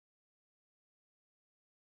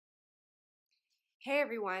Hey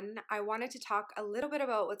everyone, I wanted to talk a little bit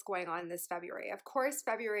about what's going on this February. Of course,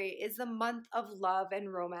 February is the month of love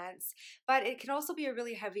and romance, but it can also be a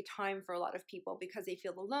really heavy time for a lot of people because they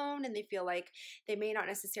feel alone and they feel like they may not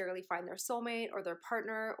necessarily find their soulmate or their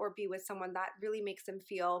partner or be with someone that really makes them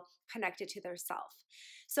feel connected to their self.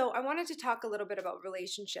 So, I wanted to talk a little bit about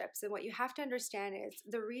relationships, and what you have to understand is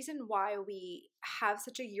the reason why we have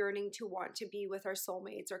such a yearning to want to be with our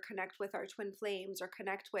soulmates or connect with our twin flames or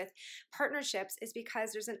connect with partnerships is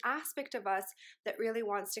because there's an aspect of us that really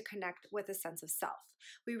wants to connect with a sense of self.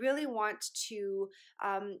 We really want to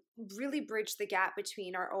really bridge the gap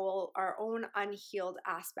between our own unhealed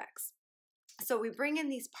aspects. So we bring in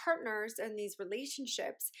these partners and these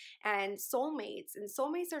relationships and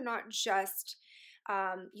soulmates are not just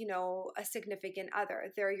a significant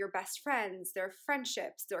other. They're your best friends, they're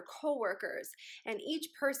friendships, they're coworkers, and each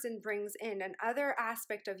person brings in another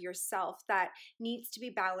aspect of yourself that needs to be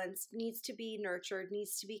balanced, needs to be nurtured,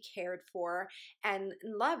 needs to be cared for, and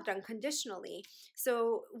loved unconditionally.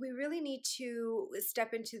 So we really need to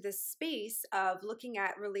step into this space of looking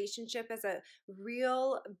at relationship as a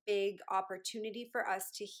real big opportunity for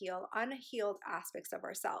us to heal unhealed aspects of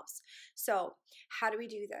ourselves. So, how do we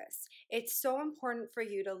do this? It's so important for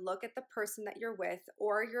you to look at the person that you're with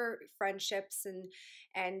or your friendships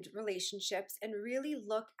and relationships and really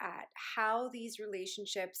look at how these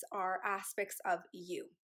relationships are aspects of you.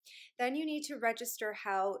 Then you need to register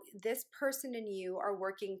how this person and you are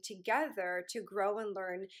working together to grow and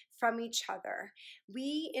learn from each other.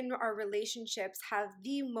 We in our relationships have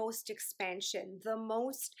the most expansion, the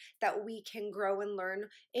most that we can grow and learn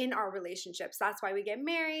in our relationships. That's why we get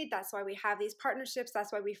married. That's why we have these partnerships.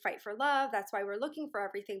 That's why we fight for love. That's why we're looking for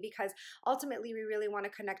everything, because ultimately we really want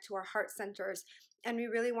to connect to our heart centers and we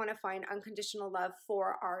really want to find unconditional love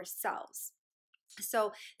for ourselves.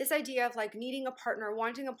 So, this idea of like needing a partner,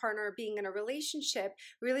 wanting a partner, being in a relationship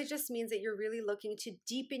really just means that you're really looking to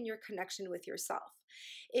deepen your connection with yourself.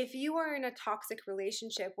 If you are in a toxic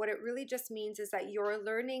relationship, what it really just means is that you're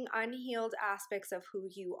learning unhealed aspects of who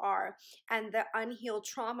you are and the unhealed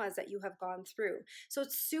traumas that you have gone through. So,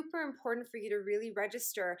 it's super important for you to really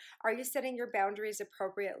register, are you setting your boundaries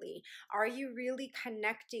appropriately? Are you really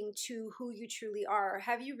connecting to who you truly are?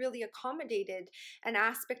 Have you really accommodated an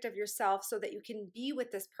aspect of yourself so that you can be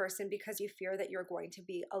with this person because you fear that you're going to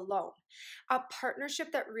be alone? A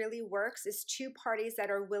partnership that really works is two parties that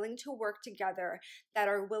are willing to work together, that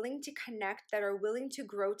are willing to connect, that are willing to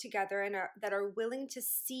grow together, and that are willing to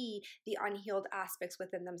see the unhealed aspects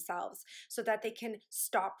within themselves so that they can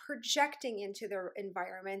stop projecting into their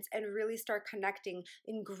environments and really start connecting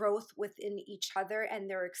in growth within each other and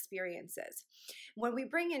their experiences. When we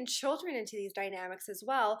bring in children into these dynamics as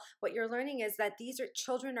well, what you're learning is that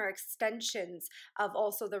children are extensions of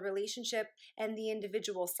also the relationship and the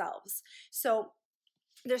individual selves. So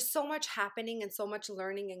there's so much happening and so much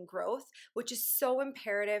learning and growth, which is so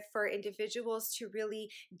imperative for individuals to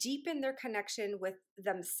really deepen their connection with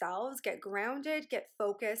themselves, get grounded, get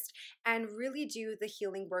focused, and really do the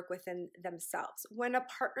healing work within themselves. When a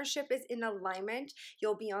partnership is in alignment,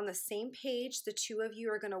 you'll be on the same page. The two of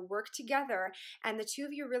you are going to work together, and the two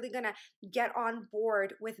of you are really going to get on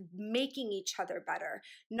board with making each other better,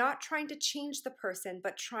 not trying to change the person,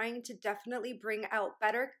 but trying to definitely bring out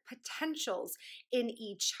better potentials in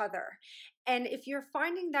each other. And if you're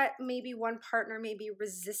finding that maybe one partner may be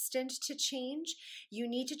resistant to change, you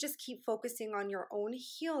need to just keep focusing on your own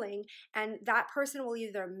healing, and that person will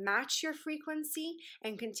either match your frequency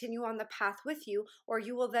and continue on the path with you, or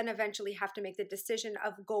you will then eventually have to make the decision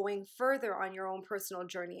of going further on your own personal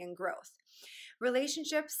journey and growth.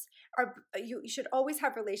 Relationships you should always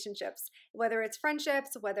have relationships, whether it's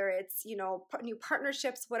friendships, whether it's, new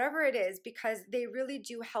partnerships, whatever it is, because they really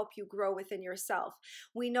do help you grow within yourself.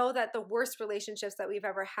 We know that the worst relationships that we've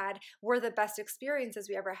ever had were the best experiences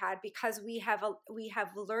we ever had because we have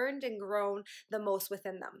learned and grown the most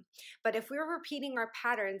within them. But if we're repeating our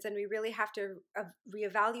patterns, then we really have to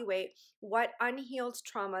reevaluate what unhealed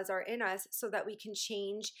traumas are in us so that we can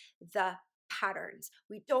change the patterns.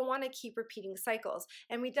 We don't want to keep repeating cycles,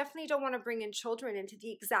 and we definitely don't want to bring in children into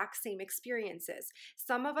the exact same experiences.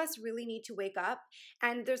 Some of us really need to wake up.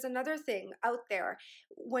 And there's another thing out there.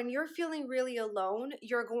 When you're feeling really alone,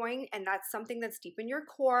 and that's something that's deep in your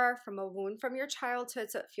core from a wound from your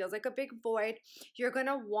childhood, so it feels like a big void, you're going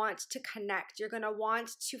to want to connect. You're going to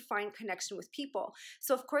want to find connection with people.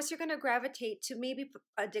 So of course you're going to gravitate to maybe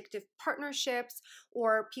addictive partnerships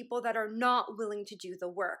or people that are not willing to do the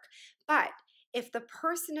work. But If the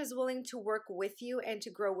person is willing to work with you and to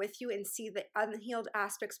grow with you and see the unhealed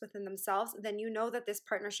aspects within themselves, then you know that this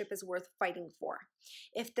partnership is worth fighting for.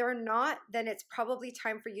 If they're not, then it's probably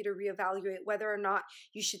time for you to reevaluate whether or not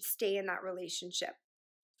you should stay in that relationship.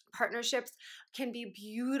 Partnerships can be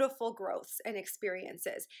beautiful growths and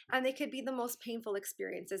experiences, and they could be the most painful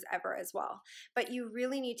experiences ever as well. But you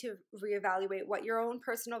really need to reevaluate what your own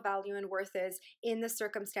personal value and worth is in the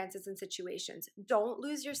circumstances and situations. Don't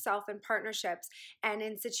lose yourself in partnerships and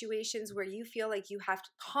in situations where you feel like you have to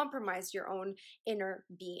compromise your own inner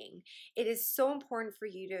being. It is so important for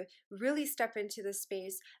you to really step into the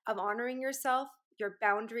space of honoring yourself, your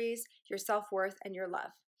boundaries, your self-worth, and your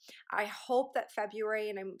love. I hope that February,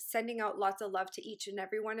 and I'm sending out lots of love to each and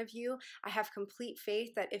every one of you. I have complete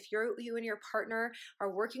faith that if you and your partner are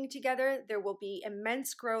working together, there will be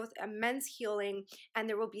immense growth, immense healing, and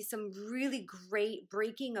there will be some really great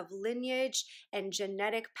breaking of lineage and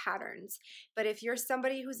genetic patterns. But if you're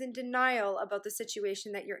somebody who's in denial about the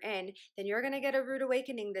situation that you're in, then you're going to get a rude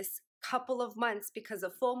awakening this couple of months because the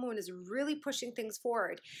full moon is really pushing things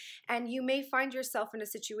forward, and you may find yourself in a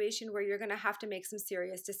situation where you're going to have to make some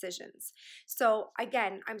serious decisions. So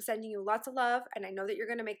again, I'm sending you lots of love, and I know that you're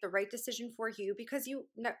going to make the right decision for you because you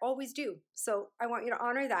always do. So I want you to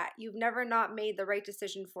honor that. You've never not made the right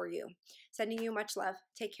decision for you. Sending you much love.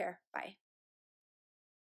 Take care. Bye.